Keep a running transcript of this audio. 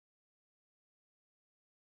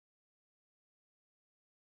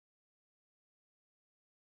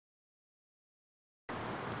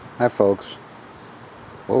Hi folks.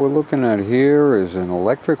 What we're looking at here is an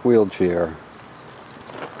electric wheelchair.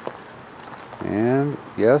 And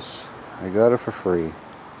yes, I got it for free.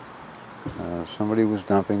 Somebody was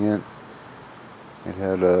dumping it. It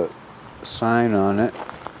had a sign on it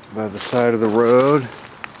by the side of the road.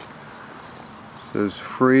 It says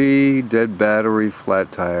free, dead battery,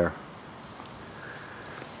 flat tire.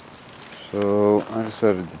 So I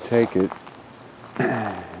decided to take it.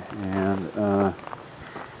 And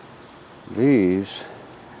these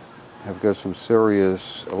have got some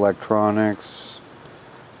serious electronics,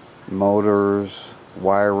 motors,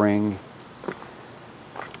 wiring.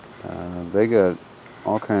 They got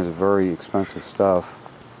all kinds of very expensive stuff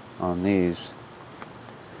on these.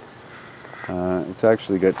 It's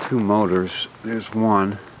actually got two motors. There's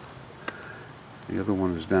one. The other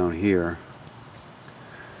one is down here.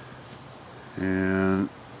 And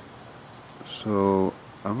so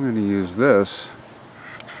I'm going to use this,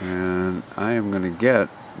 and I am going to get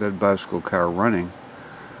that bicycle car running.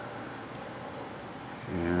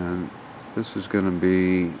 And this is going to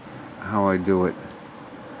be how I do it.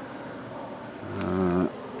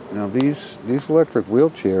 Now these electric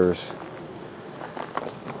wheelchairs,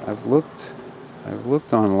 I've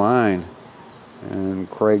looked online and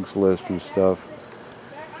Craigslist and stuff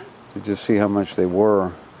to just see how much they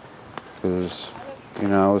were, because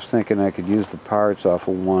I was thinking I could use the parts off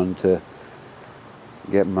of one to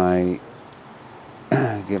get my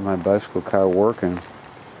bicycle car working.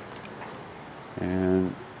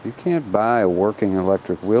 And you can't buy a working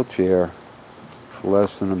electric wheelchair for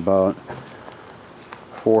less than about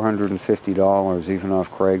 $450, even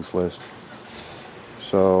off Craigslist.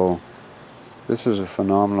 So this is a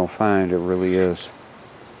phenomenal find, it really is.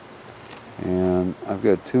 And I've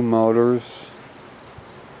got two motors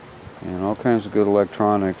and all kinds of good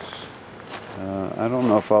electronics. I don't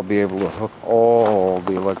know if I'll be able to hook all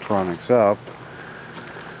the electronics up,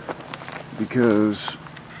 because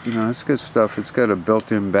it's good stuff. It's got a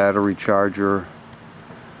built-in battery charger,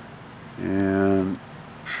 and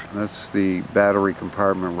that's the battery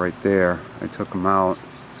compartment right there. I took them out.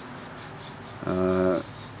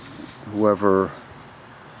 Whoever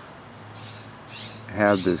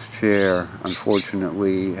had this chair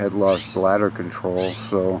unfortunately had lost bladder control,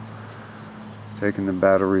 so taking the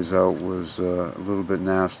batteries out was a little bit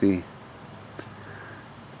nasty.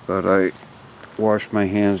 But I washed my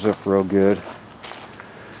hands up real good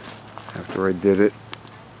after I did it.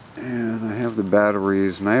 And I have the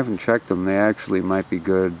batteries, and I haven't checked them. They actually might be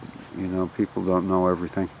good. People don't know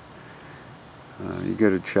everything. You got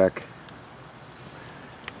to check.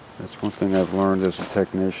 That's one thing I've learned as a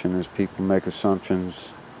technician, is people make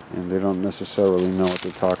assumptions and they don't necessarily know what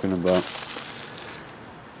they're talking about.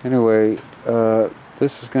 Anyway,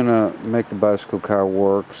 this is going to make the bicycle car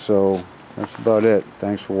work, so that's about it.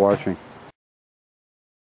 Thanks for watching.